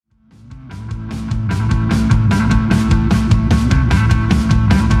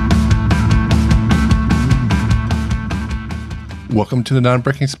Welcome to the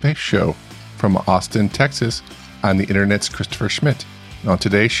Non-Breaking Space Show from Austin, Texas. I'm the Internet's Christopher Schmidt. And on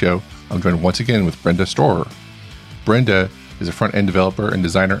today's show, I'm joined once again with Brenda Storer. Brenda is a front-end developer and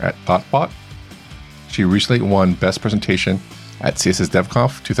designer at Thoughtbot. She recently won Best Presentation at CSS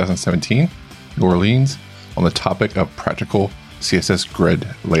DevConf 2017, New Orleans, on the topic of practical CSS grid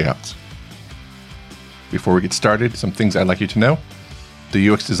layouts. Before we get started, some things I'd like you to know. The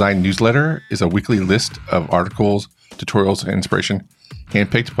UX Design newsletter is a weekly list of articles, tutorials, and inspiration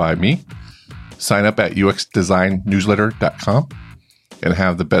handpicked by me. Sign up at uxdesignnewsletter.com and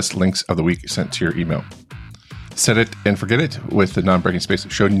have the best links of the week sent to your email. Set it and forget it with the Non-Breaking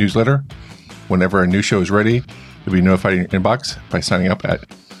Space Show newsletter. Whenever a new show is ready, you'll be notified in your inbox by signing up at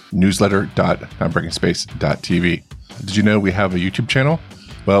newsletter.nonbreakingspace.tv. Did you know we have a YouTube channel?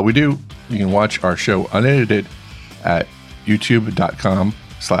 Well, we do. You can watch our show unedited at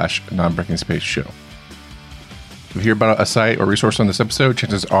youtube.com/nonbreakingspaceshow. If you hear about a site or resource on this episode,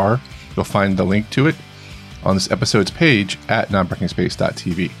 chances are you'll find the link to it on this episode's page at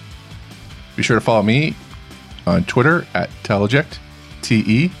nonbreakingspace.tv. Be sure to follow me on Twitter at Teleject,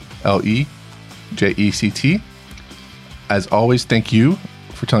 TELEJECT. As always, thank you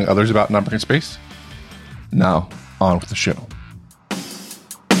for telling others about Non-Breaking Space. Now, on with the show.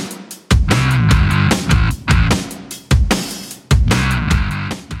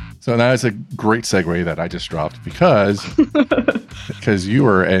 So now it's a great segue that I just dropped because you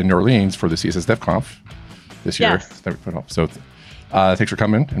were in New Orleans for the CSS DevConf this year. Yes. So thanks for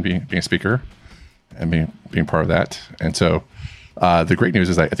coming and being a speaker and being part of that. And so the great news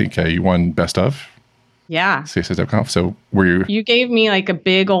is that I think you won Best of CSS DevConf. So were you? You gave me like a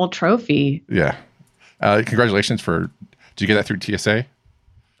big old trophy. Yeah. Congratulations did you get that through TSA?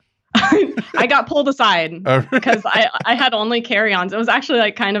 I got pulled aside because I had only carry-ons. It was actually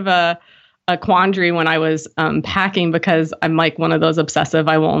like kind of a quandary when I was packing because I'm like one of those obsessive,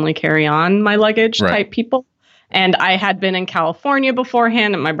 I will only carry on my luggage type people. And I had been in California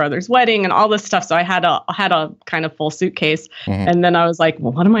beforehand at my brother's wedding and all this stuff. So I had a kind of full suitcase. Mm-hmm. And then I was like,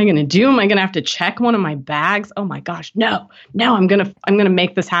 well, what am I going to do? Am I going to have to check one of my bags? Oh my gosh, no, I'm going to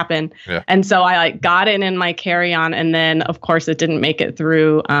make this happen. Yeah. And so I like got it in my carry-on. And then of course it didn't make it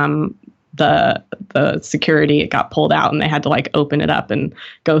through the security. It got pulled out and they had to like open it up and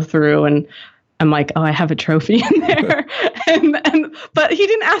go through, and I'm like, oh, I have a trophy in there. But he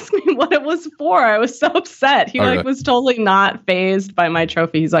didn't ask me what it was for. I was so upset. He was totally not fazed by my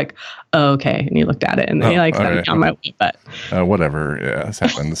trophy. He's like, oh, okay. And he looked at it and he set me on my way. But whatever. Yeah, this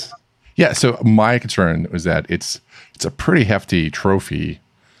happens. Yeah. So my concern was that it's a pretty hefty trophy.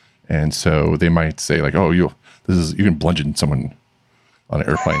 And so they might say like, oh, you can bludgeon someone on an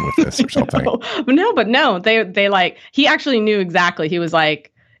airplane with this or something. No. They like, he actually knew exactly. He was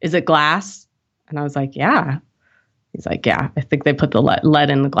like, is it glass? And I was like, yeah. He's like, yeah, I think they put the lead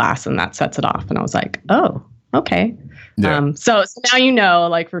in the glass and that sets it off. And I was like, oh, okay. Yeah. So now you know,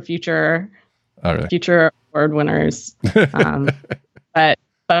 like for future award winners. But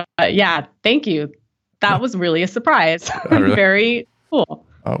yeah, thank you. That was really a surprise. Really? Very cool.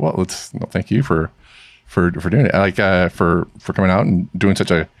 Well, thank you for doing it. Like for coming out and doing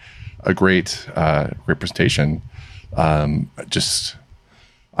such a great presentation. I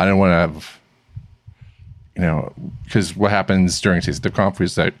don't want to have. Because what happens during CSS DevConf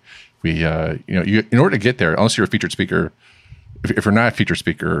is that we, in order to get there, unless you're a featured speaker, if you're not a featured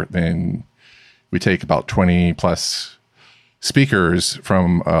speaker, then we take about 20 plus speakers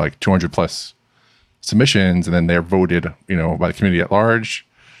from like 200 plus submissions, and then they're voted, by the community at large,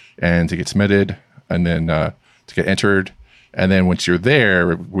 and to get submitted, and then to get entered, and then once you're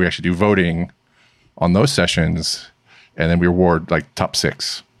there, we actually do voting on those sessions, and then we award like top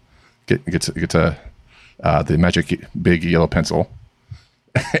 6. Get to the magic big yellow pencil,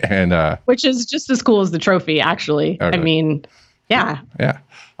 and which is just as cool as the trophy, actually. Okay. I mean, yeah,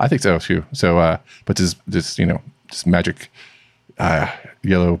 I think so too. So, but this magic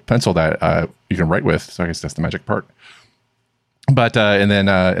yellow pencil that you can write with. So I guess that's the magic part. But and then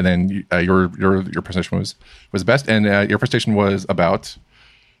your presentation was the best, and your presentation was about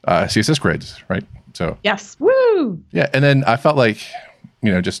CSS grids, right? So yes, woo! Yeah, and then I felt like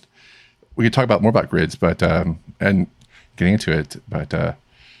just. We could talk more about grids, but and getting into it. But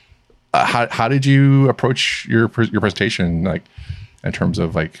how did you approach your presentation, like in terms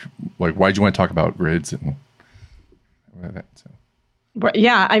of like why did you want to talk about grids and that? So.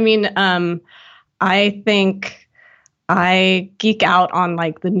 Yeah, I mean, I think I geek out on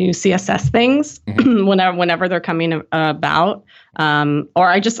like the new CSS things whenever they're coming about, or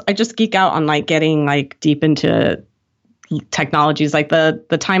I just geek out on like getting like deep into technologies. Like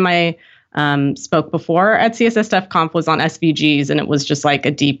the time I spoke before at CSS Dev Conf was on SVGs, and it was just like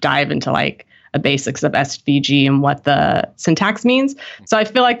a deep dive into like a basics of SVG and what the syntax means. So I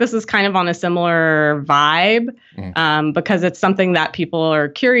feel like this is kind of on a similar vibe because it's something that people are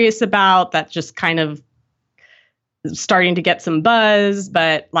curious about, that just kind of starting to get some buzz,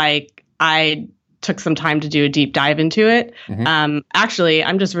 but like I took some time to do a deep dive into it. Actually,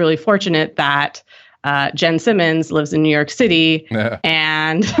 I'm just really fortunate that Jen Simmons lives in New York City,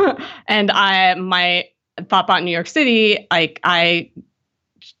 and my ThoughtBot New York City, like I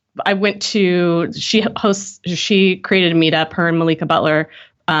went to, she created a meetup, her and Malika Butler,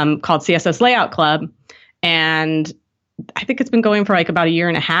 called CSS Layout Club, and I think it's been going for like about a year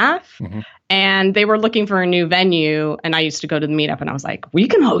and a half. And they were looking for a new venue, and I used to go to the meetup, and I was like, we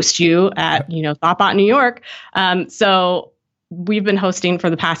can host you at, ThoughtBot New York. So we've been hosting for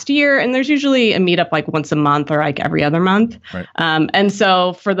the past year, and there's usually a meetup like once a month or like every other month. Right. And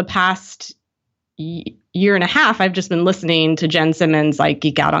so for the past year and a half, I've just been listening to Jen Simmons like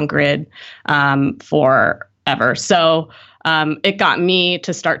geek out on grid forever. So it got me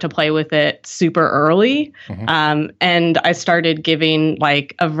to start to play with it super early. And I started giving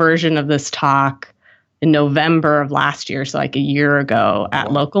like a version of this talk in November of last year. So like a year ago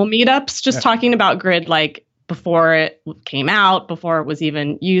at local meetups, just talking about grid, like before it came out, before it was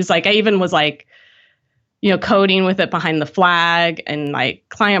even used. Like I even was like, coding with it behind the flag and like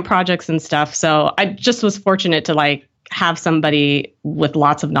client projects and stuff. So I just was fortunate to like have somebody with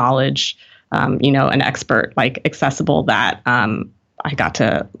lots of knowledge, an expert, like accessible, that I got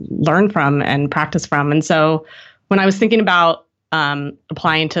to learn from and practice from. And so when I was thinking about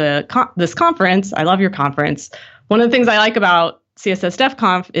applying to this conference, I love your conference. One of the things I like about CSS Dev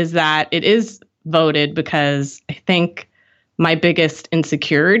Conf is that it is voted, because I think my biggest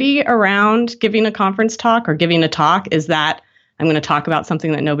insecurity around giving a conference talk or giving a talk is that I'm going to talk about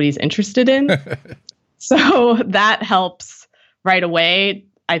something that nobody's interested in. So that helps right away,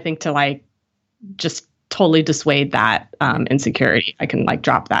 I think, to like just totally dissuade that insecurity. I can like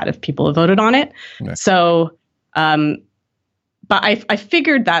drop that if people have voted on it. So, but I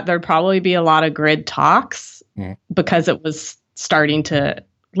figured that there'd probably be a lot of grid talks because it was starting to,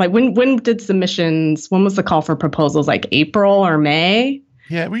 like, when did submissions, when was the call for proposals? Like April or May?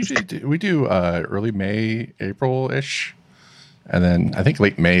 Yeah, we do early May, April-ish. And then I think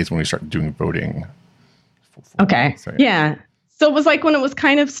late May is when we start doing voting. Okay. Yeah. So it was like when it was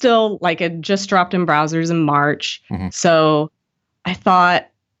kind of still like it just dropped in browsers in March. So I thought,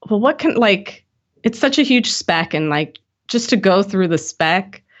 well, what can, like, it's such a huge spec, and like just to go through the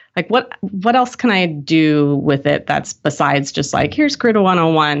spec, like what else can I do with it that's besides just like, here's Grid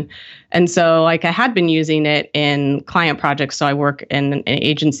 101. And so like I had been using it in client projects. So I work in an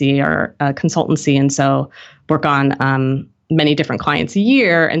agency or a consultancy, and so work on many different clients a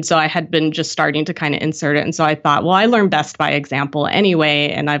year. And so I had been just starting to kind of insert it. And so I thought, well, I learn best by example anyway.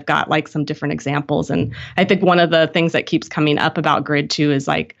 And I've got like some different examples. And I think one of the things that keeps coming up about Grid too is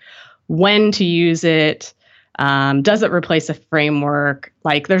like when to use it. Does it replace a framework?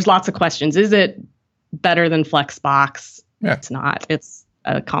 Like there's lots of questions. Is it better than Flexbox? Yeah. It's not. It's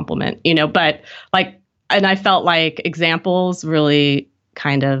a complement, but like, and I felt like examples really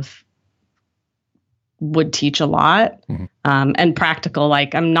kind of would teach a lot, and practical.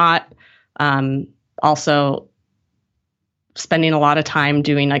 Like I'm not also spending a lot of time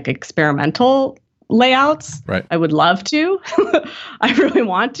doing like experimental layouts. Right. I would love to. I really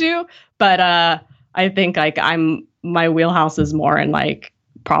want to, but I think like my wheelhouse is more in like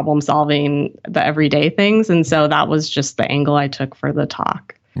problem solving, the everyday things. And so that was just the angle I took for the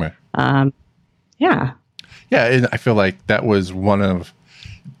talk. Right. Yeah. Yeah. And I feel like that was one of,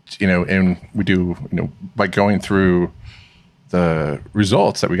 and we do, by going through the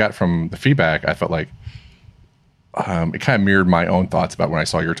results that we got from the feedback, I felt like it kind of mirrored my own thoughts about when I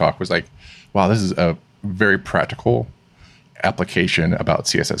saw your talk. Was like, wow, this is a very practical application about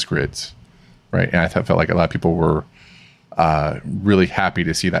CSS grids. Right. And I felt like a lot of people were really happy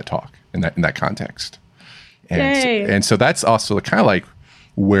to see that talk in that context. And so that's also kind of like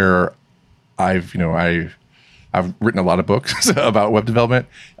where I've written a lot of books about web development.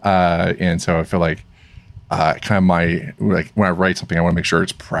 And so I feel like kind of when I write something, I want to make sure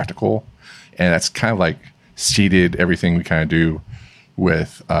it's practical. And that's kind of like seeded everything we kind of do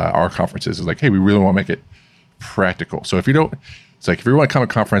with our conferences. Is like, hey, we really want to make it practical. So if you don't, it's like if you want to come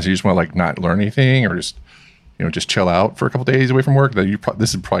to a conference and you just want to like not learn anything or just just chill out for a couple of days away from work, then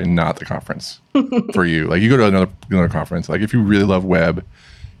this is probably not the conference for you. Like you go to another conference. Like if you really love web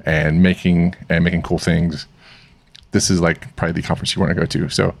and making cool things, this is like probably the conference you want to go to.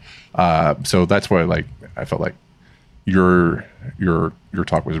 So so that's why like I felt like your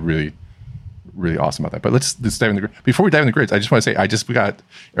talk was really really awesome about that. But let's dive in the grid. Before we dive in the grids, I just want to say we got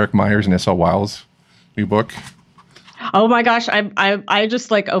Eric Myers and S.L. Wiles' new book. Oh my gosh, I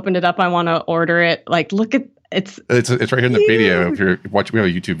just like opened it up. I want to order it. Like, look at it's right here in the video. If you're watching, we have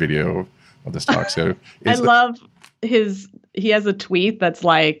a YouTube video of this talk. So I love he has a tweet that's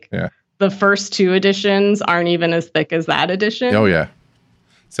like, the first 2 editions aren't even as thick as that edition. Oh yeah.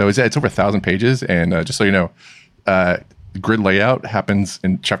 So it's over 1,000 pages, and just so you know, grid layout happens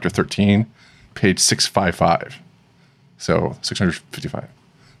in chapter 13, page 655. So 655.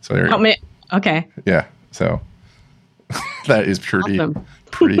 So there you go. Okay. Yeah. So that is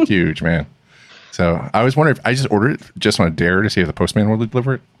pretty huge, man. So I was wondering if I just ordered it just on a dare to see if the postman will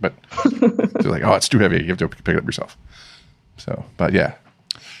deliver it, but they're like, oh, it's too heavy. You have to pick it up yourself. So, but yeah.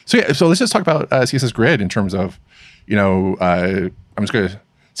 So let's just talk about CSS Grid in terms of, CSS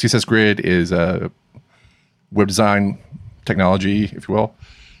Grid is a web design technology, if you will,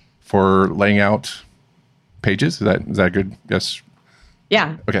 for laying out pages. Is that good? Yes.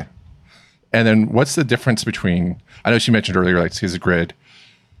 Yeah. Okay. And then what's the difference between, I know she mentioned earlier, like CSS Grid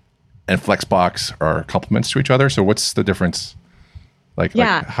and Flexbox are complements to each other. So what's the difference? Like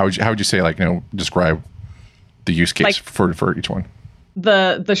how would you say, describe the use case for each one?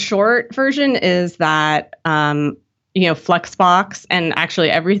 The short version is that, Flexbox and actually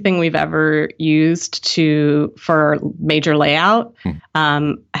everything we've ever used for major layout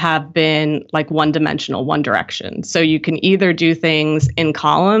have been like one-dimensional, one direction. So you can either do things in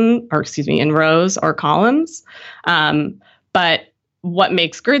in rows or columns. But what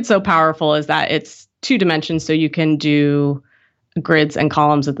makes Grid so powerful is that it's 2 dimensions, so you can do grids and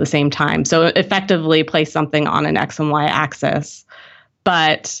columns at the same time. So effectively place something on an X and Y axis,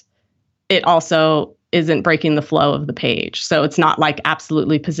 but it also isn't breaking the flow of the page. So it's not like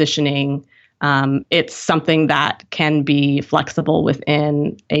absolutely positioning. It's something that can be flexible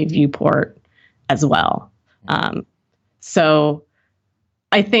within a viewport as well. So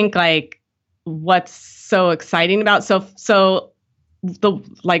I think like what's so exciting about so the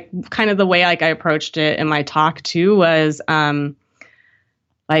like kind of the way like I approached it in my talk too was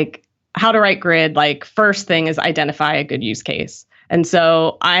like how to write grid. Like first thing is identify a good use case. And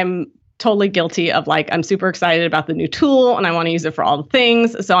so I'm totally guilty of like, I'm super excited about the new tool and I want to use it for all the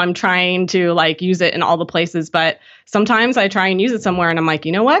things. So I'm trying to like use it in all the places, but sometimes I try and use it somewhere and I'm like,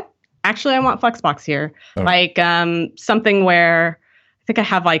 you know what? Actually, I want Flexbox here. Oh. Like something where I think I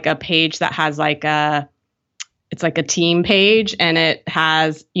have like a page that has like it's like a team page and it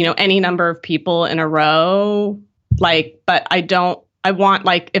has, any number of people in a row, but I want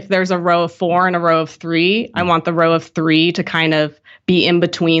like if there's a row of 4 and a row of 3, I want the row of 3 to kind of be in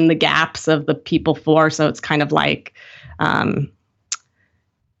between the gaps of the people 4. So it's kind of like an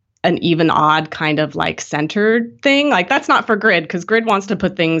even odd kind of like centered thing. Like that's not for Grid because Grid wants to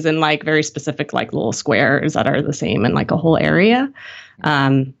put things in like very specific like little squares that are the same in like a whole area.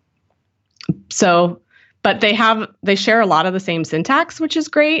 But they share a lot of the same syntax, which is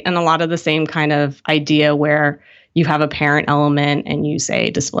great, and a lot of the same kind of idea where you have a parent element and you say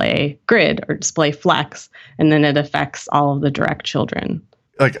display grid or display flex, and then it affects all of the direct children.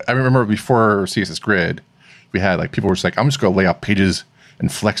 Like I remember before CSS Grid, we had like people were just like, I'm just going to lay out pages in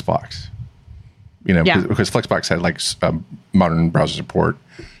Flexbox, because Flexbox had like modern browser support.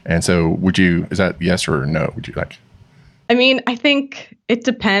 And so is that yes or no? Would you like? I mean, I think it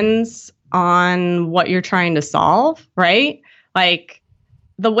depends on what you're trying to solve, right? Like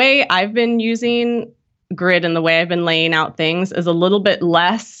the way I've been using Grid and the way I've been laying out things is a little bit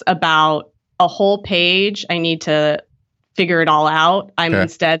less about a whole page. I need to figure it all out. I'm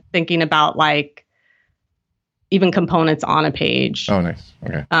instead thinking about like even components on a page. Oh, nice.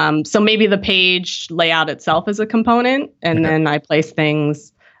 Okay. So maybe the page layout itself is a component, and then I place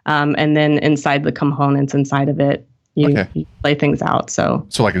things, and then inside the components inside of it, you lay things out. So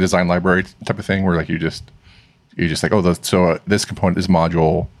like a design library type of thing, where like you just like, this component, this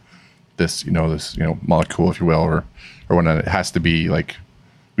module, this molecule, if you will, or whatnot, it has to be like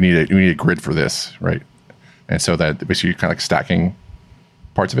we need a grid for this, right? And so that basically you're kind of like stacking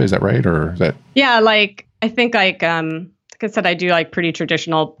parts of it. Is that right, or is that? Yeah, like I think like I said, I do like pretty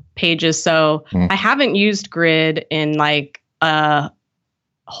traditional pages, so I haven't used Grid in like a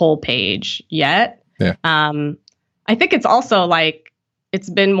whole page yet. Yeah. I think it's also like it's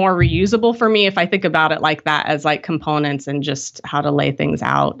been more reusable for me if I think about it like that as like components and just how to lay things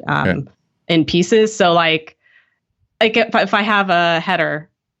out in pieces. So like if I have a header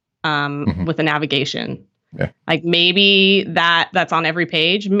with a navigation, like maybe that's on every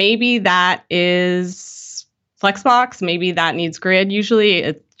page. Maybe that is Flexbox. Maybe that needs Grid. Usually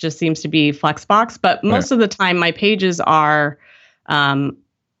it just seems to be Flexbox. But most of the time my pages are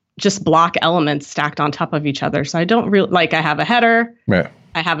just block elements stacked on top of each other. So I don't really like, I have a header, right.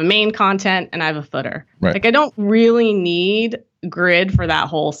 I have a main content, and I have a footer. Right. Like I don't really need grid for that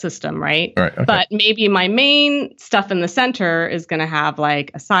whole system, right? Right. Okay. But maybe my main stuff in the center is going to have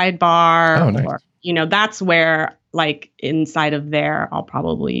like a sidebar, nice. or, you know, that's where like inside of there, I'll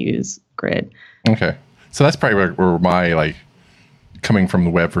probably use grid. Okay. So that's probably where my like coming from the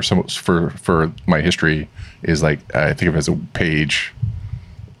web for my history is like, I think of it as a page,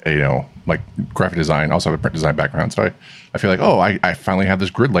 you know, like graphic design, also have a print design background. So I feel like, I finally have this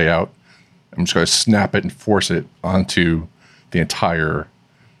grid layout. I'm just going to snap it and force it onto the entire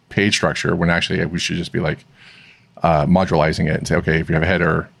page structure, when actually we should just be like modularizing it and say, okay, if you have a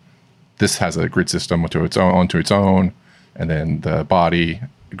header, this has a grid system onto its own, and then the body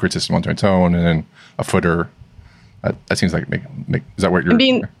grid system onto its own, and then a footer. That seems like is that what you're? I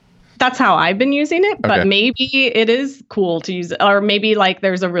mean, that's how I've been using it, but maybe it is cool to use it, or maybe like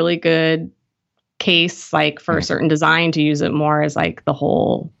there's a really good case like for a certain design to use it more as like the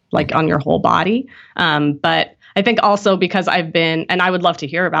whole, like on your whole body. But I think also because I've been, and I would love to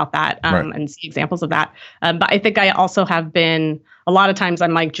hear about that and see examples of that. But I think I also have been, a lot of times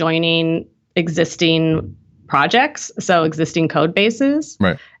I'm like joining existing projects, so existing code bases.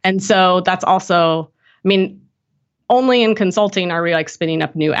 Right. And so that's also, I mean, only in consulting are we like spinning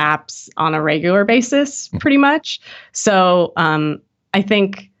up new apps on a regular basis, pretty much. So I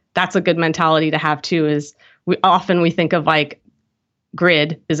think that's a good mentality to have too, is we think of like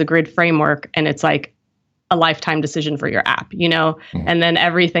grid is a grid framework, and it's like a lifetime decision for your app, you know, and then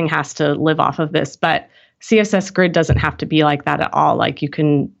everything has to live off of this. But CSS grid doesn't have to be like that at all. Like you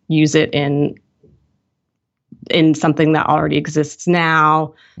can use it in something that already exists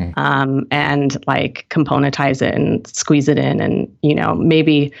now, and like componentize it and squeeze it in, and, you know,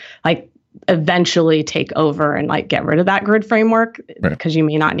 maybe like eventually take over and like get rid of that grid framework, because you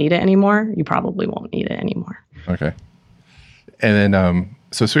may not need it anymore. You probably won't need it anymore. Okay. And then,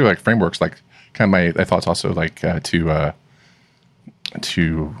 so sort of like frameworks, like kind of my thoughts also like to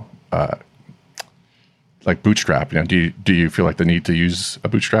like Bootstrap. You know, do you feel like the need to use a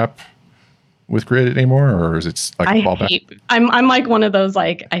Bootstrap with grid anymore, or is it like fallback? I'm like one of those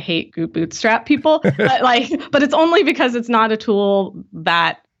like I hate Bootstrap people, but it's only because it's not a tool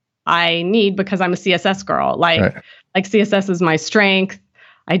that I need, because I'm a CSS girl. Like CSS is my strength.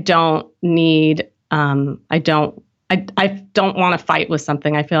 I don't need I don't want to fight with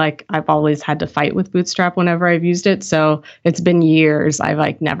something. I feel like I've always had to fight with Bootstrap whenever I've used it. So it's been years. I've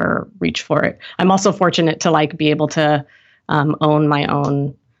like never reached for it. I'm also fortunate to like be able to own my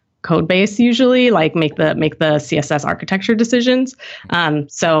own code base, usually like make the CSS architecture decisions.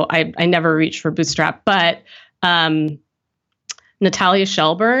 So I never reached for Bootstrap, but Natalia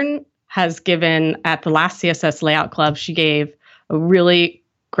Shelburne has given at the last CSS Layout Club, she gave a really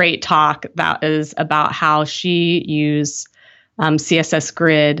great talk that is about how she used CSS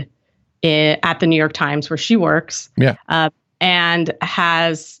grid at the New York Times where she works, and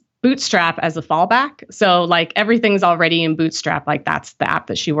has Bootstrap as a fallback. So like everything's already in Bootstrap. Like that's the app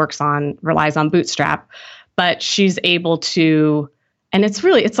that she works on, relies on Bootstrap, but she's able to, and it's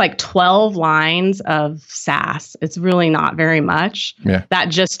like 12 lines of Sass. It's really not very much. That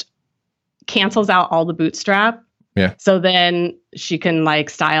just cancels out all the Bootstrap. So then she can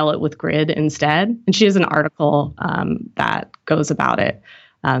like style it with grid instead. And she has an article that goes about it.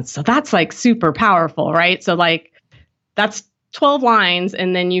 So that's like super powerful, right? So like that's 12 lines,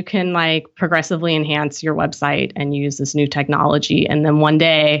 and then you can like progressively enhance your website and use this new technology. And then one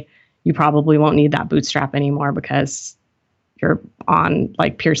day you probably won't need that Bootstrap anymore because you're on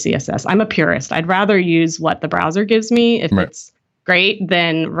like pure CSS. I'm a purist. I'd rather use what the browser gives me if it's great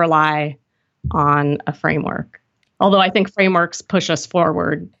than rely on a framework. Although I think frameworks push us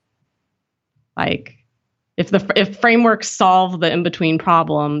forward. Like if frameworks solve the in-between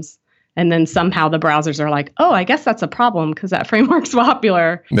problems, and then somehow the browsers are like, oh, I guess that's a problem because that framework's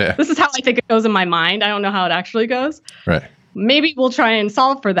popular. This is how I think it goes in my mind. I don't know how it actually goes. Maybe we'll try and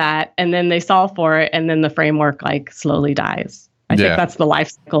solve for that, and then they solve for it, and then the framework like slowly dies. I think that's the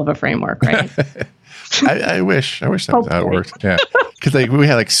life cycle of a framework, right? I wish that was how it worked. Yeah, because like we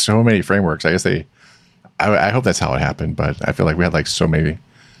had like so many frameworks. I guess I hope that's how it happened, but I feel like we had like so many.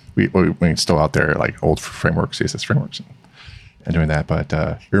 We still out there like old frameworks, CSS frameworks, and doing that. But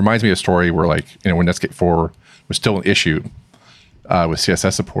it reminds me of a story where like, you know, when Netscape 4 was still an issue with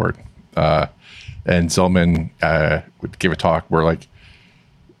CSS support, and Zellman would give a talk where like,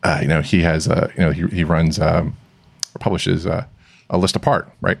 you know, he has he runs or publishes a list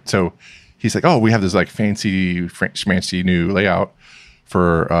apart, right? So he's like, oh, we have this like fancy new layout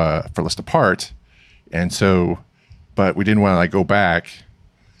for list apart. And so, but we didn't want to like go back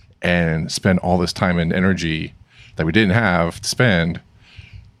and spend all this time and energy that we didn't have to spend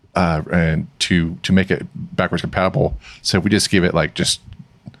and to make it backwards compatible. So we just give it like just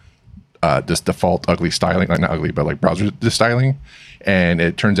default ugly styling, like not ugly, but like browser styling. And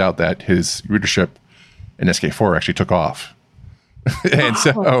it turns out that his readership in SK4 actually took off. and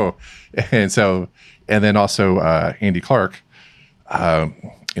then also Andy Clark,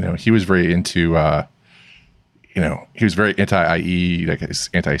 he was very into, he was very anti-IE, like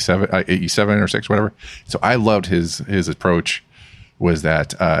anti-IE7 or 6, whatever. So I loved his approach was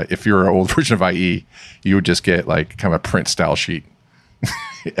that if you're an old version of IE, you would just get like kind of a print style sheet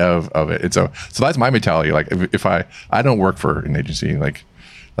of it. And so that's my mentality. Like if I don't work for an agency like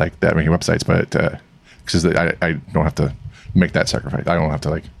that making websites, but because I don't have to make that sacrifice. I don't have to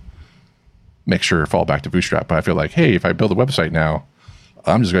like make sure fall back to Bootstrap. But I feel like, hey, if I build a website now,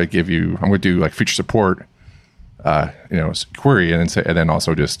 I'm going to do like feature support, query, and then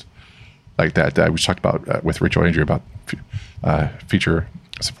also just like that. We talked about with Rachel Andrew about feature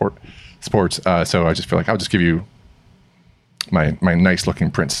supports. So I just feel like I'll just give you my nice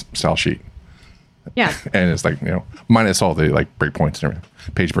looking print style sheet. Yeah. And it's like, minus all the like breakpoints and everything,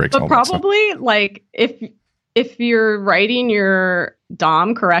 page breaks. But probably like if you're writing your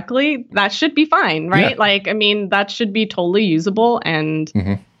DOM correctly, that should be fine, right? Yeah. Like, I mean, that should be totally usable and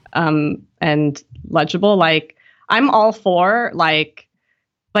legible. Like I'm all for like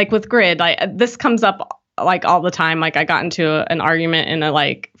with grid, this comes up like all the time. Like I got into an argument in a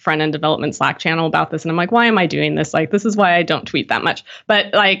like front end development Slack channel about this. And I'm like, why am I doing this? Like, this is why I don't tweet that much,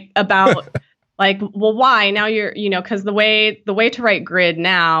 but like about like, well, why now you're, cause the way to write grid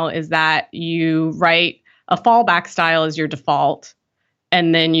now is that you write a fallback style as your default.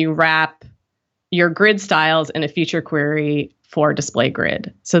 And then you wrap your grid styles in a feature query for display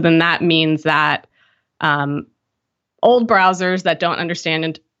grid. So then that means that old browsers that don't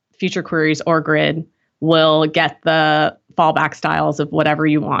understand feature queries or grid will get the fallback styles of whatever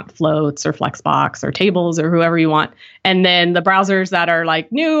you want, floats or flexbox or tables or whoever you want. And then the browsers that are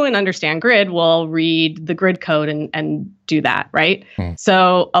like new and understand grid will read the grid code and do that, right?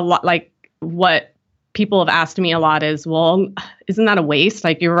 So a lot like what people have asked me a lot is, well, isn't that a waste?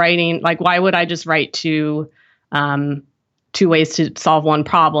 Like you're writing, like, why would I just write two ways to solve one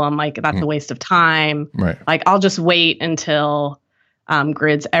problem? Like that's a waste of time. Right. Like I'll just wait until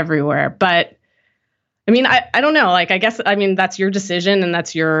grid's everywhere. But I mean, I don't know. Like, I guess, I mean, that's your decision and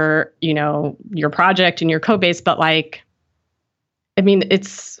that's your, your project and your code base. But like, I mean,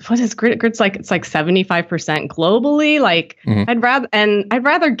 what is grid? Grid's like, it's like 75% globally. Like I'd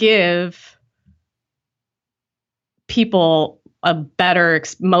rather give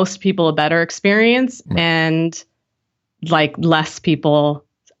most people a better experience and like less people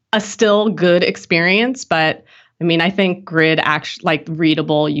a still good experience. But I mean, I think grid actually like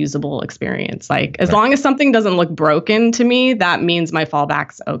readable, usable experience. Like as long as something doesn't look broken to me, that means my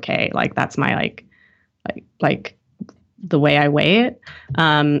fallback's okay. Like that's my like the way I weigh it.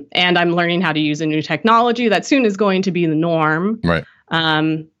 And I'm learning how to use a new technology that soon is going to be the norm. Right.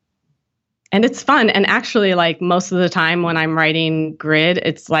 And it's fun. And actually, like most of the time when I'm writing grid,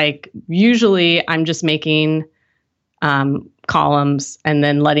 it's like usually I'm just making columns and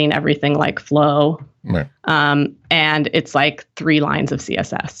then letting everything like flow. Right. And it's like 3 lines of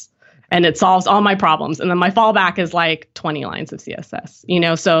CSS and it solves all my problems. And then my fallback is like 20 lines of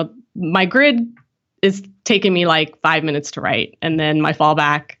CSS, so my grid is taking me like 5 minutes to write. And then my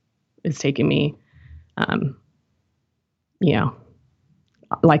fallback is taking me,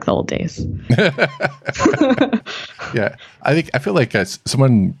 like the old days. Yeah. I feel like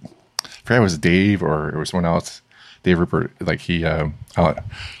someone, I forget it was Dave or someone else, Dave Rupert, like he, I'm calling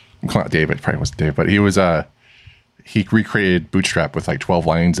out Dave, it probably wasn't Dave, but he was, he recreated Bootstrap with like 12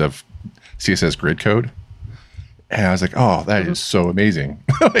 lines of CSS grid code. And I was like, oh, that is so amazing.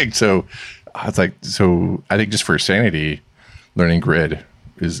 So I was like, I think just for sanity, learning grid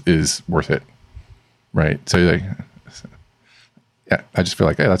is worth it. Right. So like, yeah, I just feel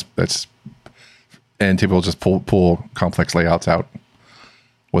like, hey, that's, and people just pull complex layouts out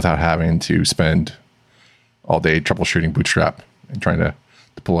without having to spend all day troubleshooting Bootstrap and trying to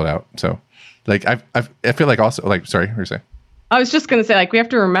pull it out. So like, I feel like also like, sorry, what were you saying? I was just going to say, like, we have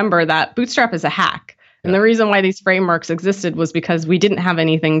to remember that Bootstrap is a hack. And the reason why these frameworks existed was because we didn't have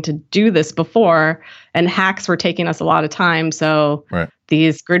anything to do this before, and hacks were taking us a lot of time. So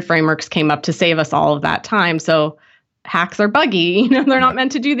these grid frameworks came up to save us all of that time. So hacks are buggy. They're not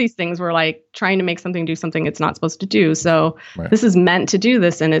meant to do these things. We're like trying to make something do something it's not supposed to do. So this is meant to do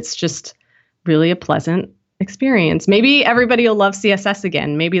this, and it's just really a pleasant experience. Maybe everybody will love CSS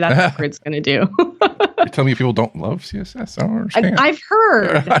again. Maybe that's what Grid's going to do. You're telling me people don't love CSS? I don't understand. I've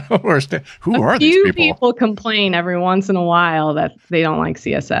heard. I don't understand. Who are these few people? People complain every once in a while that they don't like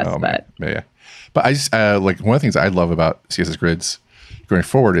CSS. Oh, but yeah. But I just like one of the things I love about CSS grids going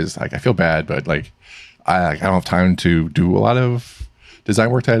forward is like I feel bad, but like I don't have time to do a lot of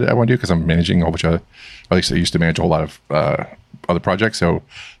design work that I want to do because I'm managing a whole bunch of. At least I used to manage a whole lot of other projects, so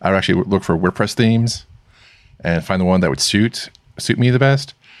I would actually look for WordPress themes and find the one that would suit me the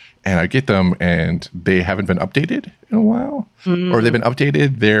best. And I get them, and they haven't been updated in a while, or they've been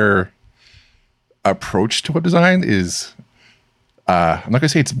updated. Their approach to web design is. I'm not going to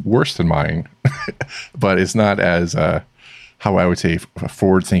say it's worse than mine, but it's not as, how I would say,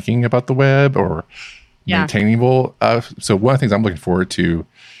 forward thinking about the web or maintainable. So one of the things I'm looking forward to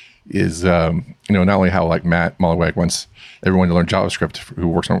is, not only how like Matt Mullenweg wants everyone to learn JavaScript who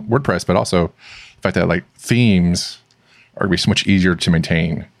works on WordPress, but also the fact that like themes are going to be so much easier to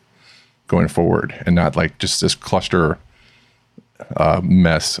maintain going forward and not like just this cluster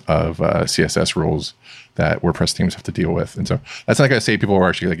mess of CSS rules that WordPress themes have to deal with. And so that's not going to say people are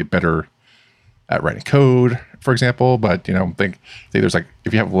actually going to get better at writing code, for example, but think there's like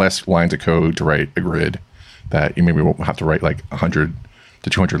if you have less lines of code to write a grid, that you maybe won't have to write like 100 to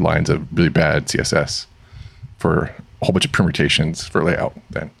 200 lines of really bad CSS for a whole bunch of permutations for layout.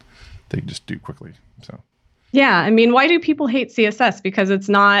 Then they can just do quickly. So yeah, I mean, why do people hate CSS? Because it's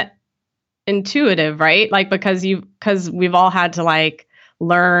not intuitive, right? Like because we've all had to like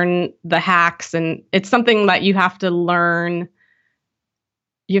learn the hacks, and it's something that you have to learn,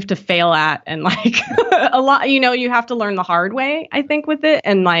 you have to fail at, and like a lot, you have to learn the hard way, I think, with it,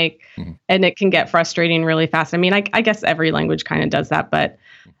 and like and it can get frustrating really fast. I mean, I guess every language kind of does that, but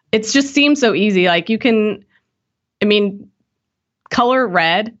it just seems so easy. Like color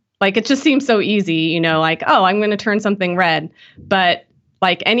red, like it just seems so easy, like, oh, I'm going to turn something red, but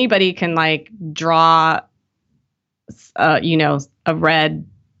like anybody can like draw a red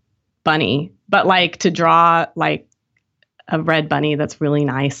bunny, but like to draw like a red bunny that's really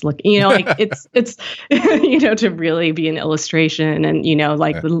nice looking, like it's to really be an illustration, and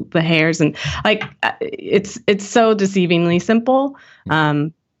like the hairs, and like it's so deceivingly simple.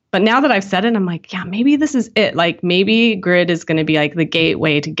 But now that I've said it, I'm like, yeah, maybe this is it. Like maybe Grid is going to be like the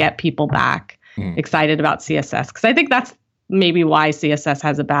gateway to get people back excited about CSS, because I think that's maybe why CSS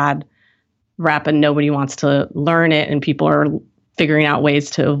has a bad rap and nobody wants to learn it, and people are figuring out ways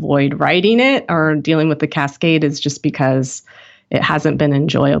to avoid writing it or dealing with the cascade, is just because it hasn't been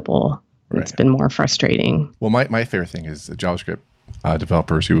enjoyable. Right. It's been more frustrating. Well, my favorite thing is the JavaScript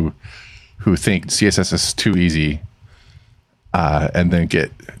developers who think CSS is too easy and then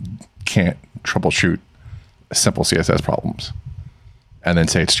can't troubleshoot simple CSS problems and then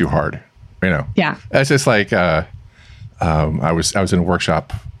say it's too hard. Yeah. It's just like I was in a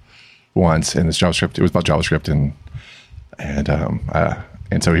workshop once, and this JavaScript, it was about JavaScript,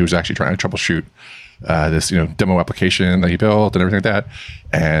 and so he was actually trying to troubleshoot this demo application that he built and everything like that,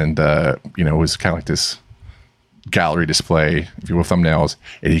 and it was kind of like this gallery display, if you will, thumbnails,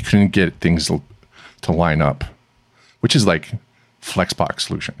 and he couldn't get things to line up, which is like Flexbox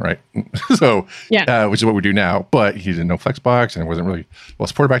solution, right? So which is what we do now, but he didn't know Flexbox, and it wasn't really well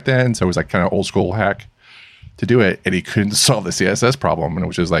supported back then, so it was like kind of old school hack to do it, and he couldn't solve the CSS problem, and it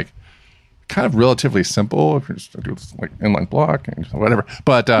was just like kind of relatively simple if you're just do this like inline block and whatever.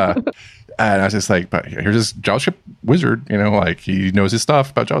 But and I was just like, but here's this JavaScript wizard, like he knows his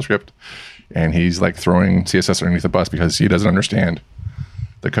stuff about JavaScript, and he's like throwing CSS underneath the bus because he doesn't understand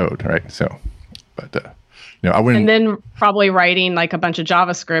the code, right? So, but I wouldn't. And then probably writing like a bunch of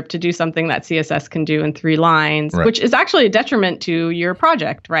JavaScript to do something that CSS can do in 3 lines, right, which is actually a detriment to your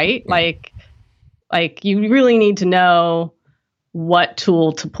project, right? Mm-hmm. Like you really need to know what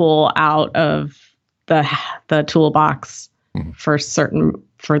tool to pull out of the toolbox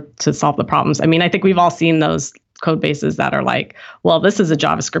to solve the problems. I mean, I think we've all seen those code bases that are like, well, this is a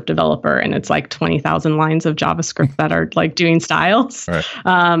JavaScript developer, and it's like 20,000 lines of JavaScript that are like doing styles. Right.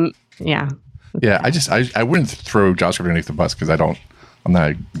 Yeah. I wouldn't throw JavaScript underneath the bus because I'm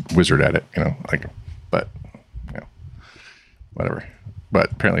not a wizard at it, but whatever. But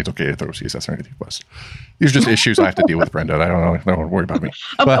apparently it's okay to throw CSS underneath the bus. These are just issues I have to deal with, Brenda. I don't know. Don't worry about me.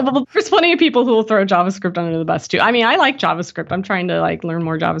 Well, there's plenty of people who will throw JavaScript under the bus too. I mean, I like JavaScript. I'm trying to like learn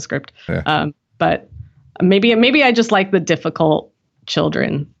more JavaScript. Yeah. But maybe I just like the difficult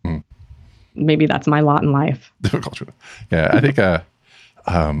children. Maybe that's my lot in life. Difficult children. Yeah, I think.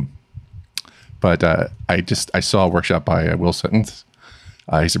 But I saw a workshop by Will Sutton.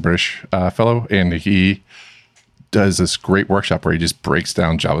 He's a British fellow, and he does this great workshop where he just breaks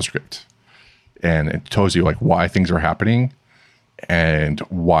down JavaScript and it tells you like why things are happening and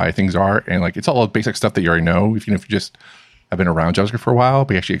why things are. And like, it's all basic stuff that you already know, even if you just have been around JavaScript for a while,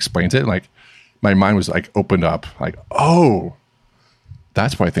 but he actually explains it. And like, my mind was like opened up, like, oh,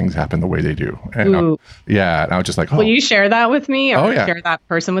 that's why things happen the way they do. And and I was just like, oh. Will you share that with me, or yeah. share that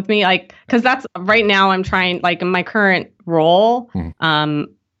person with me? Like, because that's right now I'm trying, like in my current role,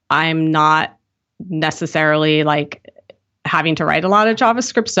 I'm not necessarily like having to write a lot of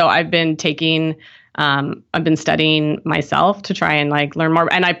JavaScript. So I've been studying myself to try and like learn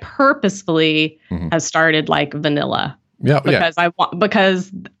more. And I purposefully have started like vanilla. Because I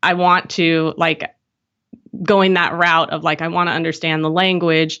want to like going that route of like, I want to understand the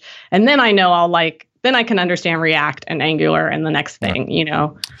language, and then I know then I can understand React and Angular and the next thing, you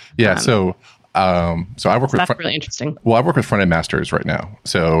know? Yeah. So I work with, that's really interesting. Well, I work with front-end masters right now.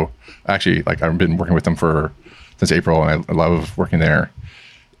 So actually, like, I've been working with them since April, and I love working there.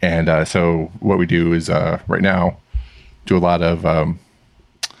 And so what we do is right now do a lot of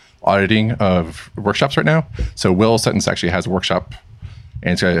auditing of workshops right now. So Will Sutton's actually has a workshop,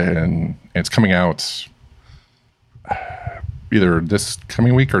 and it's coming out either this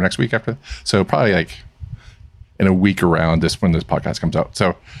coming week or next week after. So probably like in a week around when this podcast comes out.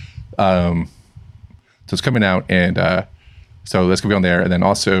 So it's coming out, and so that's gonna be on there. And then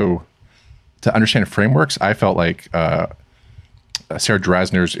also to understand frameworks, I felt like Sarah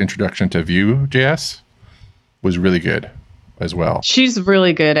Drasner's introduction to Vue.js was really good as well. She's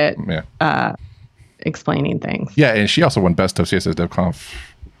really good at explaining things. Yeah, and she also won Best of CSS DevConf,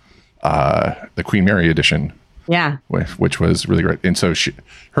 the Queen Mary edition. Yeah, which was really great. And so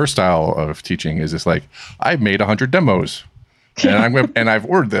her style of teaching is just like, I've made 100 demos, and I've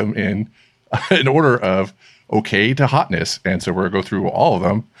ordered them in order of okay to hotness. And so we're gonna go through all of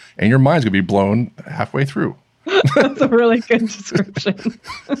them, and your mind's gonna be blown halfway through. That's a really good description.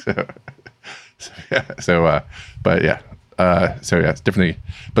 It's definitely.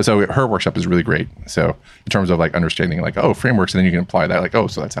 But so her workshop is really great. So in terms of like understanding like, oh, frameworks, and then you can apply that like, oh,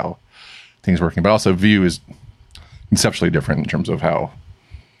 so that's how things are working. But also Vue is conceptually different in terms of how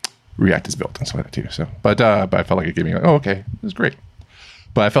React is built and stuff like that too. So, but I felt like it gave me like, oh, okay, this is great.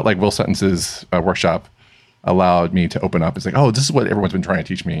 But I felt like Will Sutton's workshop allowed me to open up. It's like, oh, this is what everyone's been trying to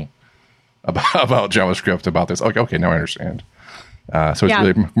teach me about JavaScript, about this. Okay, now I understand. So it's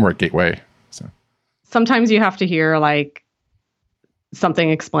really more a gateway. So sometimes you have to hear like something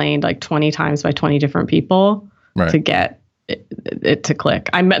explained like 20 times by 20 different people to get it to click.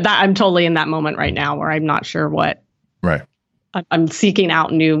 I'm totally in that moment right now where I'm not sure what. Right. I'm seeking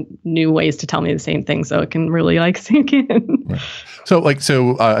out new ways to tell me the same thing so it can really like sink in. Right.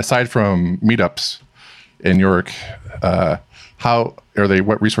 So aside from meetups in York, how are they?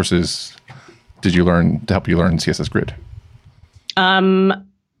 What resources did you learn to help you learn CSS Grid?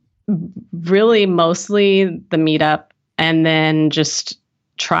 Really mostly the meetup, and then just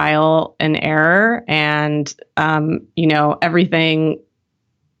trial and error, and everything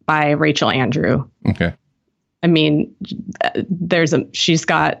by Rachel Andrew. Okay. I mean, she's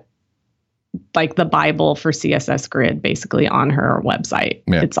got like the Bible for CSS Grid basically on her website.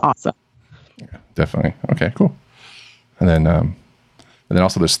 Yeah. It's awesome. Yeah, definitely. Okay, cool. And then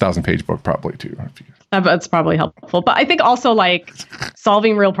also this 1,000-page book probably too. That's probably helpful. But I think also like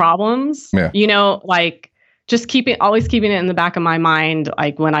solving real problems, like just always keeping it in the back of my mind,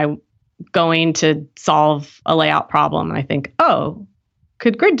 like when I'm going to solve a layout problem and I think, oh,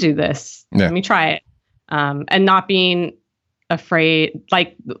 could Grid do this? Yeah. Let me try it. And not being afraid.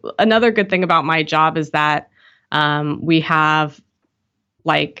 Like another good thing about my job is that we have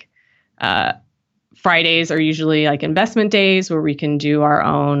like Fridays are usually like investment days where we can do our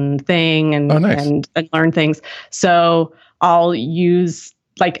own thing and learn things. So I'll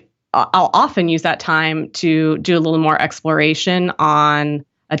often use that time to do a little more exploration on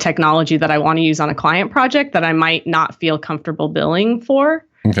a technology that I want to use on a client project that I might not feel comfortable billing for.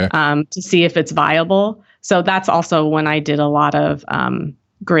 Okay. To see if it's viable. So that's also when I did a lot of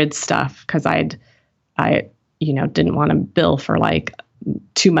Grid stuff, because I didn't want to bill for like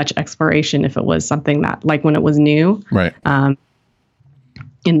too much exploration if it was something that like when it was new. Right.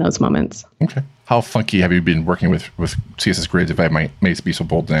 In those moments. Okay. How funky have you been working with CSS Grids? If I may be so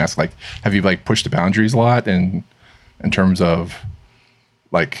bold and ask, like, have you like pushed the boundaries a lot in terms of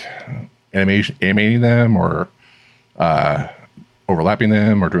like animating them or overlapping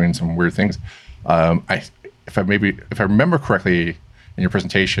them or doing some weird things? If I remember correctly in your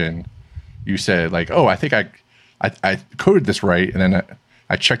presentation, you said like, oh, I think I coded this right, and then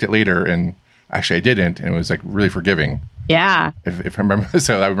I checked it later, and actually I didn't, and it was like really forgiving. Yeah. If I remember,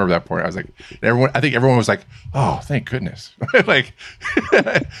 so I remember that point. I was like, I think everyone was like, "Oh, thank goodness!" Like,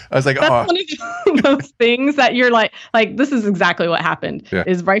 I was like, That's one of those things that you're like this is exactly what happened. Yeah.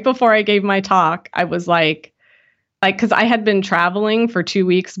 Is right before I gave my talk, I was like, because I had been traveling for 2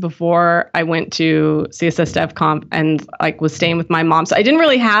 weeks before I went to CSS DevConf and like was staying with my mom, so I didn't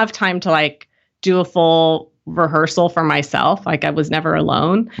really have time to like do a full rehearsal for myself. Like I was never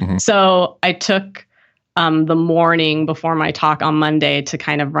alone, so I took the morning before my talk on Monday to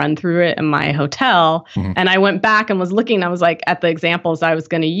kind of run through it in my hotel. And I went back and was looking, I was like at the examples I was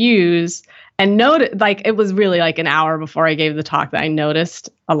going to use and noted, like, it was really like an hour before I gave the talk that I noticed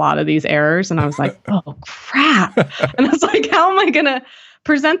a lot of these errors. And I was like, oh crap. And I was like, how am I going to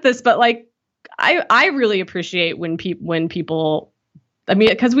present this? But like, I really appreciate when people, I mean,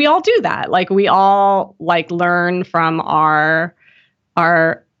 because we all do that. Like we all like learn from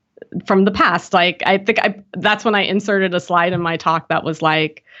from the past. Like I think that's when I inserted a slide in my talk that was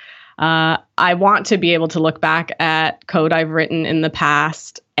like, I want to be able to look back at code I've written in the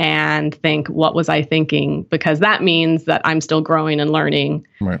past and think, what was I thinking? Because that means that I'm still growing and learning.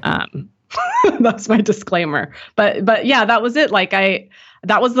 Right. That's my disclaimer. But yeah, that was it. Like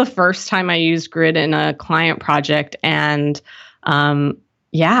that was the first time I used Grid in a client project. And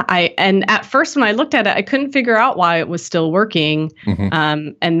and at first when I looked at it, I couldn't figure out why it was still working.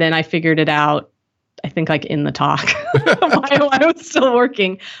 And then I figured it out, I think like in the talk, why it was still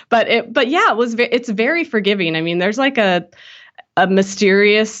working. But yeah, it's very forgiving. I mean, there's like a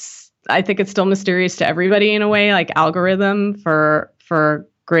mysterious, I think it's still mysterious to everybody in a way, like algorithm for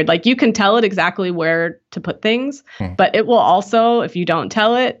Grid. Like you can tell it exactly where to put things, but it will also, if you don't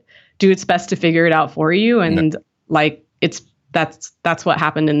tell it, do its best to figure it out for you. And like that's what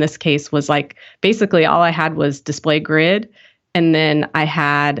happened in this case. Was like basically all I had was display grid, and then I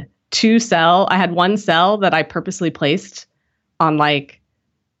had one cell that I purposely placed on like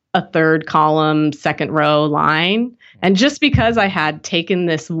a third column, second row line. And just because I had taken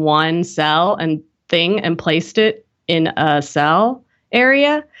this one cell and placed it in a cell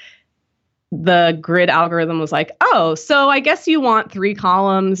area, the Grid algorithm was like, oh, so I guess you want 3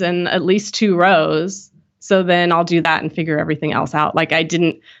 columns and at least 2 rows. So then I'll do that and figure everything else out. Like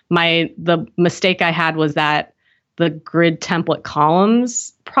the mistake I had was that the Grid template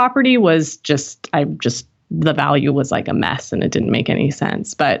columns property was the value was like a mess and it didn't make any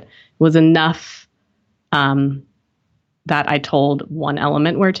sense, but it was enough that I told one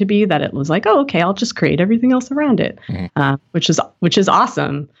element where to be, that it was like, oh, okay, I'll just create everything else around it, which is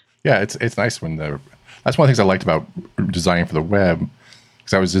awesome. Yeah, it's nice when that's one of the things I liked about designing for the web.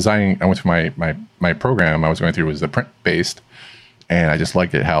 Because I went through my program I was going through was the print based, and I just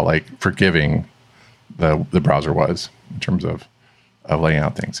liked it how like forgiving the browser was in terms of laying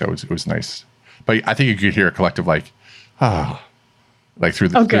out things. So it was nice. But I think you could hear a collective like, like through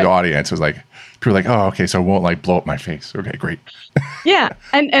the audience. It was like people were like, oh, okay, so it won't like blow up my face. Okay, great. Yeah,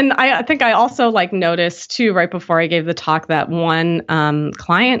 and I think I also like noticed too right before I gave the talk that one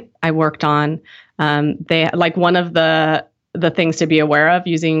client I worked on, they like one of the things to be aware of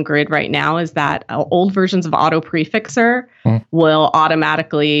using Grid right now is that old versions of Auto Prefixer will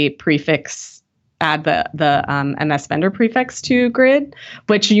automatically add the MS vendor prefix to Grid,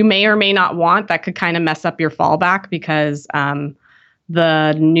 which you may or may not want. That could kind of mess up your fallback because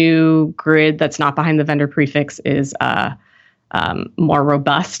the new Grid that's not behind the vendor prefix is more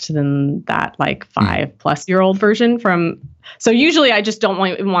robust than that like 5+ year old version from. So usually I just don't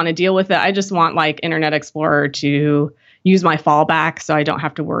want to deal with it. I just want like Internet Explorer to use my fallback so I don't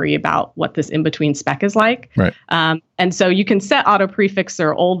have to worry about what this in-between spec is like. Right. And so you can set Auto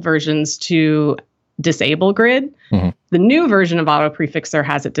Prefixer old versions to disable Grid. The new version of Auto Prefixer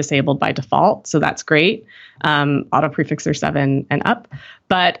has it disabled by default, so that's great. Auto Prefixer 7 and up.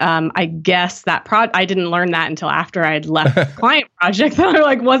 But I guess that I didn't learn that until after I had left the client project that I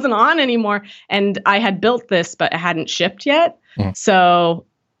like wasn't on anymore. And I had built this, but it hadn't shipped yet. So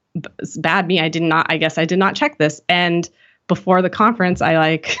bad me. I did not check this. And before the conference,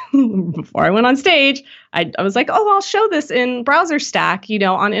 before I went on stage, I was like, oh, I'll show this in Browser Stack,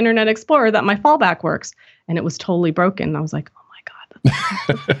 on Internet Explorer that my fallback works. And it was totally broken. I was like, oh my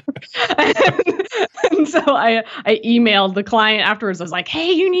God. and so I emailed the client afterwards. I was like,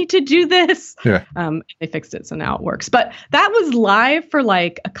 hey, you need to do this. Yeah. They fixed it. So now it works. But that was live for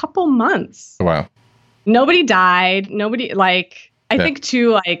like a couple months. Wow. Nobody died. Nobody I think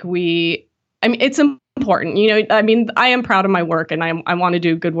too, it's important, I am proud of my work and I want to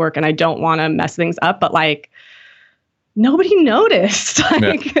do good work and I don't want to mess things up, but like nobody noticed.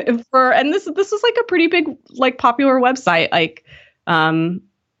 And this was like a pretty big, like popular website. Like,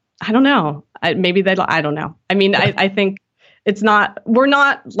 I don't know. Maybe they, I don't know. I mean, I think we're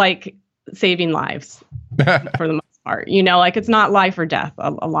not like saving lives for the most part, like it's not life or death,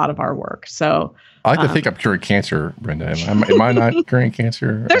 a lot of our work. So I like to think I'm curing cancer, Brenda. Am I not curing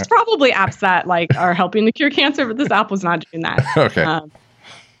cancer? There's probably apps that like are helping to cure cancer, but this app was not doing that. Okay. All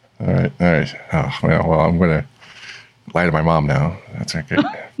right. Oh, well, I'm going to lie to my mom now. That's okay.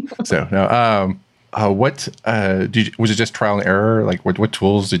 So now, what was it just trial and error? Like what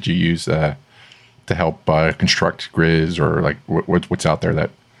tools did you use to help construct grids, or like what's out there that?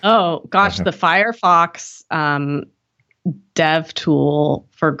 Oh gosh, the Firefox dev tool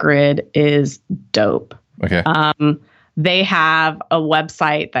for grid is dope. Okay. They have a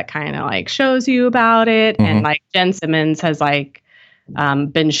website that kind of like shows you about it, and like Jen Simmons has like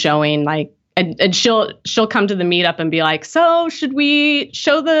been showing like, and she'll come to the meetup and be like, so should we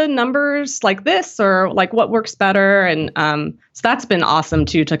show the numbers like this, or like what works better? And so that's been awesome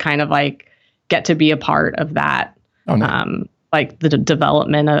too, to kind of like get to be a part of that. Oh, no. Like the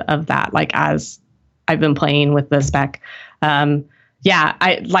development of that, like as I've been playing with the spec. I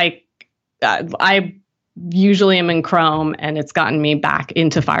usually am in Chrome, and it's gotten me back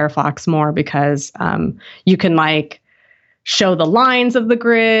into Firefox more because you can like show the lines of the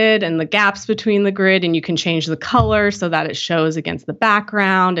grid and the gaps between the grid, and you can change the color so that it shows against the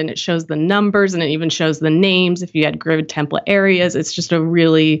background, and it shows the numbers, and it even shows the names if you had grid template areas. It's just a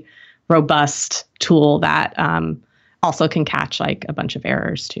really robust tool that also can catch like a bunch of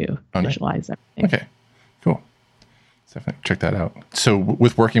errors to visualize everything. Okay, cool. Definitely check that out. So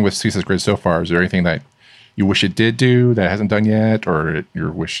with working with CSS Grid so far, is there anything that you wish it did do that it hasn't done yet, or your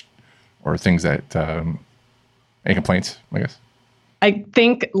wish, or things that any complaints, I guess? I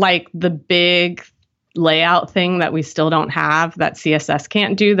think like the big layout thing that we still don't have that CSS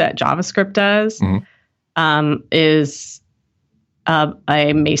can't do that JavaScript does is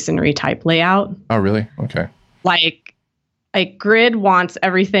a masonry type layout. Oh, really? Okay. Like grid wants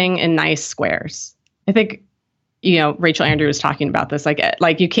everything in nice squares. I think, Rachel Andrew was talking about this,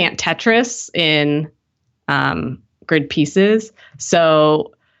 like you can't Tetris in grid pieces.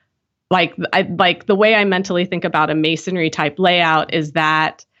 So like the way I mentally think about a masonry type layout is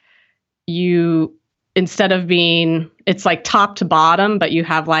that you, instead of it's like top to bottom, but you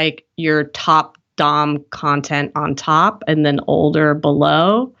have like your top DOM content on top and then older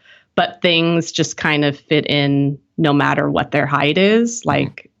below, but things just kind of fit in no matter what their height is,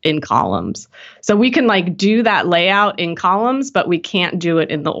 like in columns. So we can like do that layout in columns, but we can't do it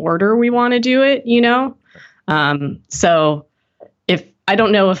in the order we want to do it, So I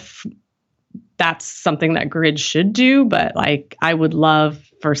don't know if that's something that grid should do, but like I would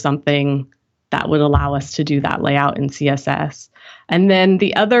love for something that would allow us to do that layout in CSS. And then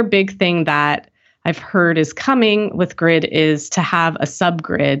the other big thing that I've heard is coming with grid is to have a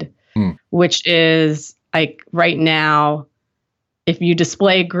subgrid, which is like right now, if you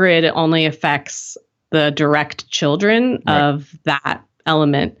display grid, it only affects the direct children of that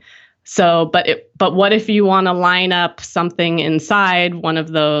element. So, but what if you want to line up something inside one of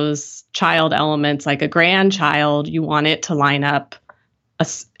those child elements, like a grandchild, you want it to line up,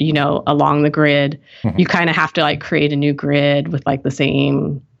 along the grid. You kind of have to like create a new grid with like the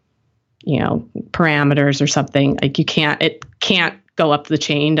same, parameters or something. Like it can't go up the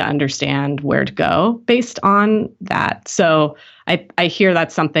chain to understand where to go based on that. So I hear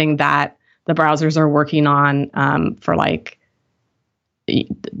that's something that the browsers are working on for like,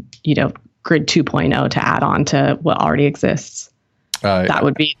 grid 2.0 to add on to what already exists. That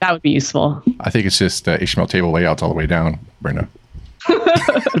would be useful. I think it's just HTML table layouts all the way down, Brenda.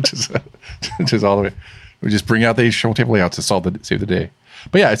 just all the way. We just bring out the HTML table layouts to save the day.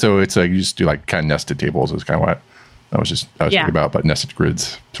 But yeah, so it's you just do like kind of nested tables is kind of what I was thinking about, but nested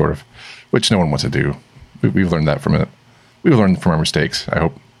grids sort of, which no one wants to do. We've learned that from it. We've learned from our mistakes, I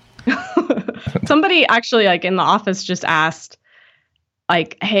hope. Somebody actually like in the office just asked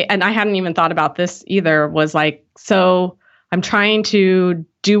like, hey, and I hadn't even thought about this either, was like, so I'm trying to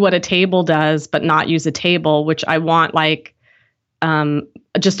do what a table does, but not use a table, which I want like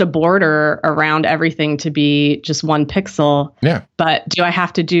just a border around everything to be just 1 pixel. Yeah. But do I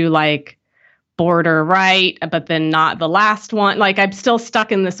have to do like border right, but then not the last one? Like I'm still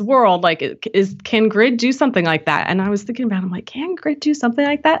stuck in this world. Like can grid do something like that? And I was thinking about it, I'm like, can grid do something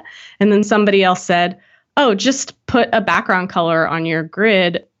like that? And then somebody else said, oh, just put a background color on your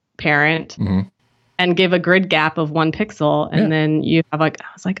grid parent and give a grid gap of 1 pixel. And then you have like, I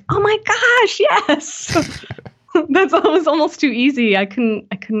was like, oh my gosh, yes. That was almost too easy. I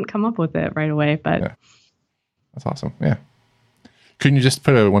couldn't come up with it right away, but that's awesome. Yeah. Couldn't you just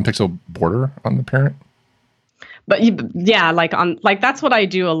put a 1 pixel border on the parent? But yeah, that's what I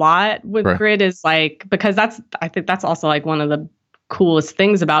do a lot with grid is like, because I think that's also like one of the coolest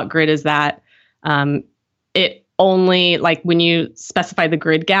things about grid is that it only, like when you specify the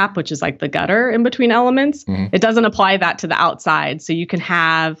grid gap, which is like the gutter in between elements, it doesn't apply that to the outside. So you can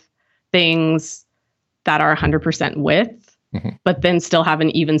have things that are 100% width, but then still have an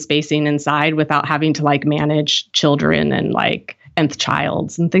even spacing inside without having to like manage children and like nth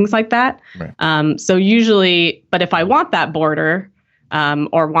childs and things like that. So usually, but if I want that border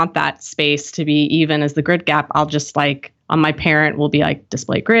or want that space to be even as the grid gap, I'll just like on my parent will be like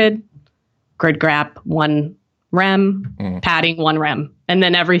display grid gap 1 rem, padding 1 rem. And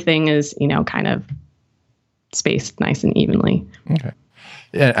then everything is, kind of spaced nice and evenly. Okay.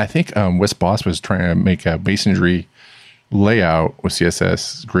 Yeah, I think Wes Boss was trying to make a masonry layout with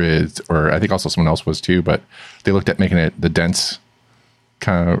CSS grids, or I think also someone else was too, but they looked at making it the dense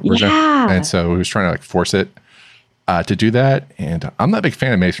kind of version. Yeah. And so he was trying to like force it to do that. And I'm not a big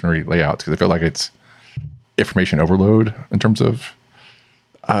fan of masonry layouts because I feel like it's information overload in terms of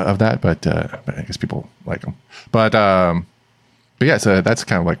that, but I guess people like them. But yeah, so that's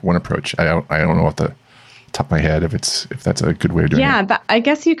kind of like one approach. I don't know off the top of my head if that's a good way of doing it. Yeah, I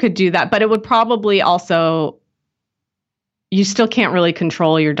guess you could do that, but it would probably also, you still can't really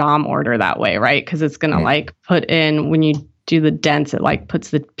control your DOM order that way, right? Because it's going to like put in, when you do the dense, it like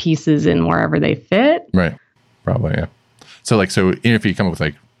puts the pieces in wherever they fit. Right. Probably, yeah. So even if you come up with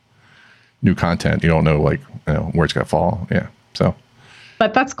like new content, you don't know like where it's going to fall. Yeah. So.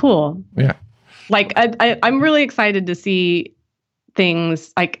 But that's cool. Yeah. Like I'm really excited to see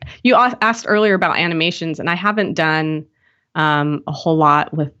things like you asked earlier about animations, and I haven't done a whole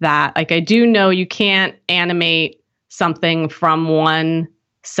lot with that. Like I do know you can't animate something from one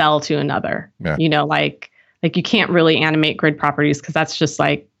cell to another. Yeah. Like you can't really animate grid properties because that's just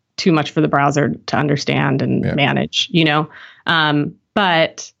like too much for the browser to understand and manage.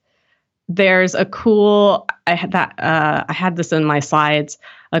 But there's a cool, I had this in my slides,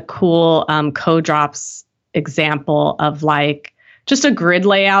 a cool co-drops example of like just a grid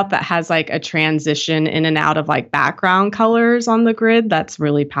layout that has like a transition in and out of like background colors on the grid. That's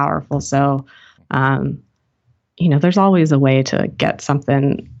really powerful. So, there's always a way to get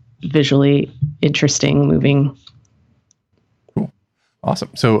something visually interesting moving. Cool. Awesome.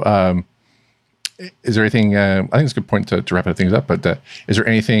 So, is there anything, I think it's a good point to wrap things up, but is there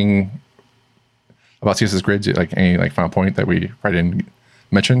anything about CSS grids, like any like final point that we probably didn't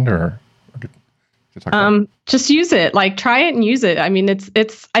mention or to talk about? Just use it, like try it and use it. I mean,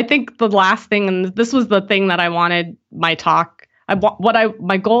 it's, I think the last thing, and this was the thing that I wanted my talk,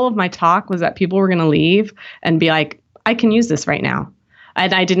 my goal of my talk was that people were going to leave and be like, I can use this right now.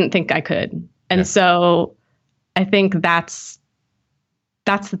 And I didn't think I could. And so I think that's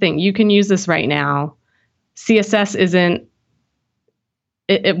the thing. You can use this right now. CSS isn't,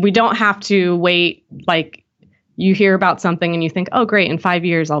 we don't have to wait. Like you hear about something and you think, oh, great, in 5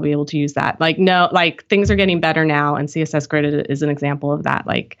 years, I'll be able to use that. Like, no, like things are getting better now. And CSS Grid is an example of that.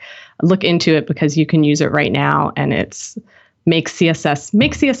 Like look into it because you can use it right now and make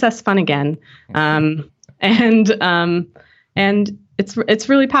CSS fun again. And it's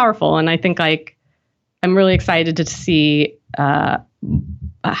really powerful. And I think like, I'm really excited to see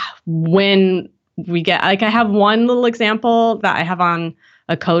when we get, like I have one little example that I have on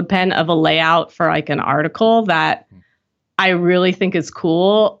a code pen of a layout for like an article that I really think is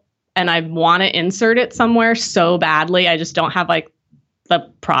cool. And I want to insert it somewhere so badly. I just don't have like the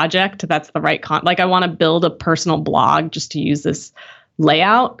project that's the right like I want to build a personal blog just to use this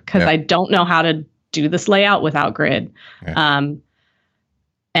layout because I don't know how to do this layout without grid.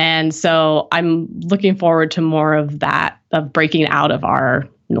 And so I'm looking forward to more of that, of breaking out of our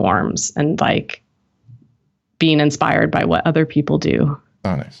norms and like being inspired by what other people do.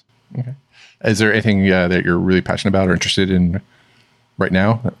 Oh, nice. Okay. Is there anything that you're really passionate about or interested in right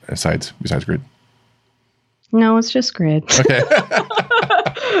now besides grid? No, it's just grid. Okay.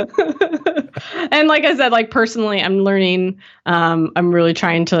 And like I said, like personally, I'm learning, I'm really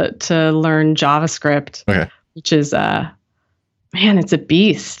trying to learn JavaScript, which is, man, it's a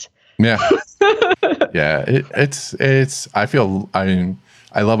beast. Yeah. Yeah. It's, I feel,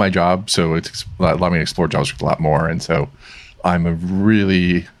 I love my job. So it's allowed me to explore JavaScript a lot more. And so I'm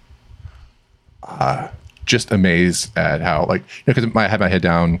really just amazed at how, like, because I had my head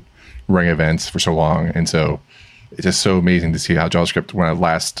down running events for so long. And so it's just so amazing to see how JavaScript, when I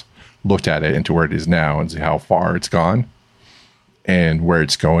last looked at it into where it is now and see how far it's gone and where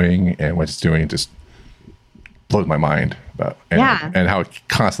it's going and what it's doing, just blows my mind about and how it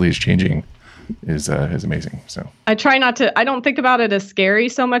constantly is changing is amazing. So I try not to, I don't think about it as scary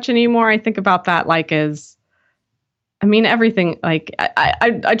so much anymore. I think about that like as I mean, everything, like,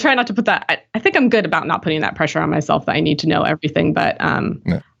 I try not to put that, I think I'm good about not putting that pressure on myself that I need to know everything, but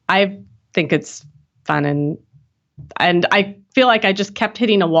I think it's fun, and I feel like I just kept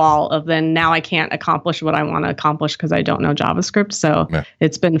hitting a wall of then now I can't accomplish what I want to accomplish because I don't know JavaScript. So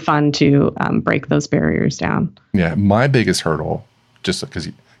it's been fun to break those barriers down. Yeah, my biggest hurdle, just because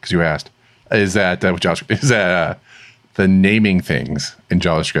you asked, is that the naming things in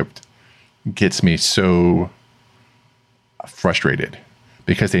JavaScript gets me so frustrated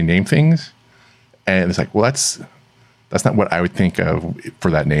because they name things and it's like, well, that's not what I would think of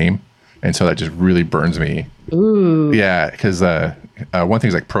for that name, and so that just really burns me. Ooh. Yeah, because one thing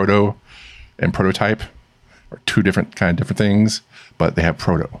is like proto and prototype are two different things, but they have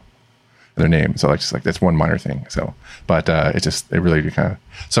proto in their name, so just like that's one minor thing. So, but it really kind of,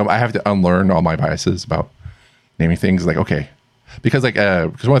 so I have to unlearn all my biases about naming things. Like, okay, because one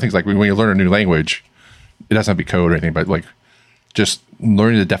of the things, like when you learn a new language, it doesn't have to be code or anything, but like just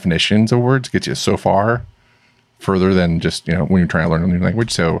learning the definitions of words gets you so far further than just, when you're trying to learn a new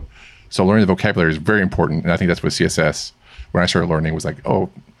language. So learning the vocabulary is very important. And I think that's what CSS, when I started learning, was like, you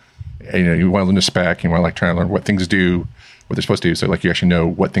want to learn the spec, you want to like try to learn what things do, what they're supposed to do. So like you actually know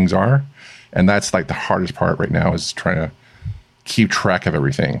what things are. And that's like the hardest part right now, is trying to keep track of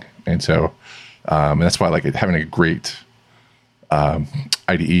everything. And so, and that's why like having a great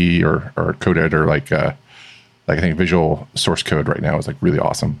IDE or code editor, like I think Visual Source Code right now is like really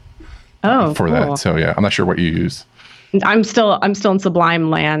awesome. Oh, for cool. that. So yeah, I'm not sure what you use. I'm still in Sublime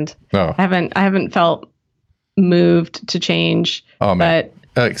land. Oh. I haven't felt moved to change. Oh man.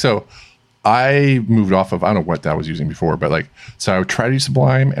 But so I moved off of, I don't know what that I was using before, but like, so I would try to use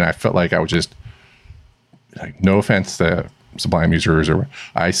Sublime and I felt like I was just like, no offense to Sublime users, or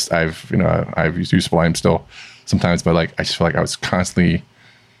I've used Sublime still sometimes, but like I just feel like I was constantly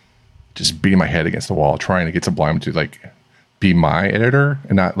just beating my head against the wall trying to get Sublime to like be my editor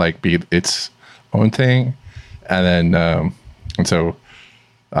and not like be its own thing. And then so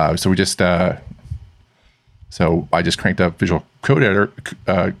we just so I just cranked up Visual Code Editor,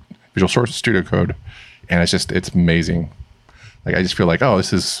 Visual Source Studio Code, and it's amazing. Like I just feel like, I'm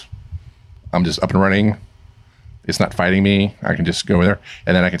just up and running. It's not fighting me. I can just go in there,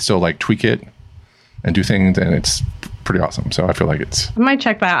 and then I can still like tweak it and do things, and it's pretty awesome. So I feel like I might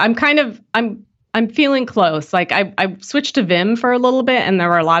check that out. I'm feeling close. Like I switched to Vim for a little bit, and there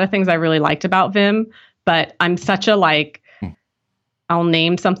were a lot of things I really liked about Vim, but I'm such a I'll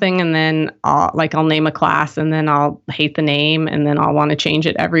name something and then I'll name a class and then I'll hate the name and then I'll want to change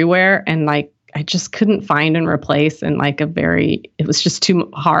it everywhere. And like, I just couldn't find and replace in it was just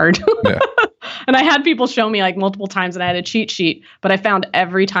too hard. Yeah. And I had people show me like multiple times and I had a cheat sheet, but I found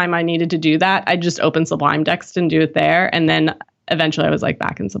every time I needed to do that, I just open Sublime Text and do it there. And then eventually I was like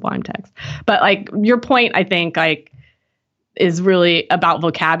back in Sublime Text. But like your point, I think like is really about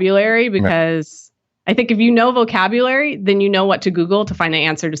vocabulary, because I think if you know vocabulary, then you know what to Google to find an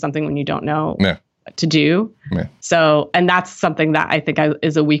answer to something when you don't know what to do. Yeah. So, and that's something that I think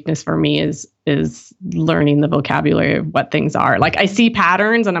is a weakness for me is learning the vocabulary of what things are. Like I see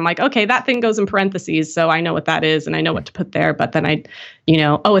patterns and I'm like, okay, that thing goes in parentheses, so I know what that is and I know what to put there. But then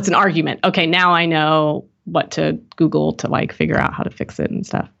it's an argument. Okay, now I know what to Google to like figure out how to fix it and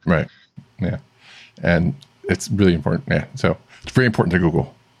stuff. Right. Yeah. And it's really important. Yeah. So it's very important to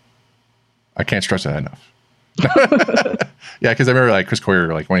Google. I can't stress that enough. Yeah, because I remember like Chris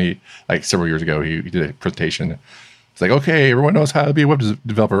Coyer, like when he like several years ago, he did a presentation. It's like, okay, everyone knows how to be a web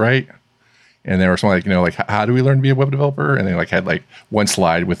developer, right? And there was something like, how do we learn to be a web developer? And they like had like one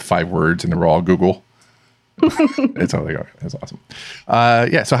slide with 5 words, and they were all Google. It's all like, that's awesome.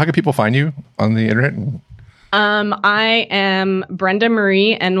 Yeah. So how can people find you on the internet? I am Brenda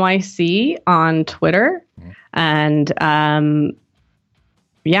Marie NYC on Twitter, and I'm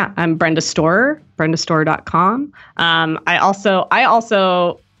Brenda Storer, brendastore.com. I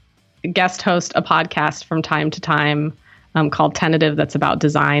also guest host a podcast from time to time called Tentative, that's about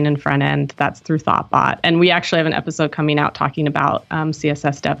design and front end. That's through Thoughtbot. And we actually have an episode coming out talking about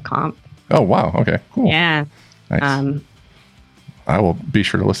CSS Dev Comp. Oh, wow. Okay, cool. Yeah. Nice. I will be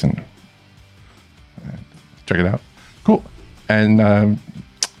sure to listen. Check it out. Cool. And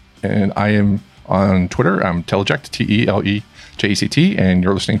I am on Twitter. I'm Teleject, TELEJECT, and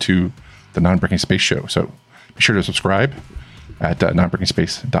you're listening to the Non-Breaking Space Show. So be sure to subscribe at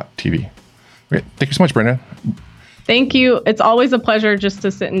nonbreakingspace.tv. Okay, thank you so much, Brenda. Thank you. It's always a pleasure just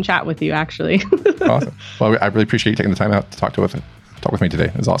to sit and chat with you, actually. Awesome. Well, I really appreciate you taking the time out to talk with me today.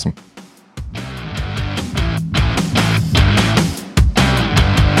 It was awesome.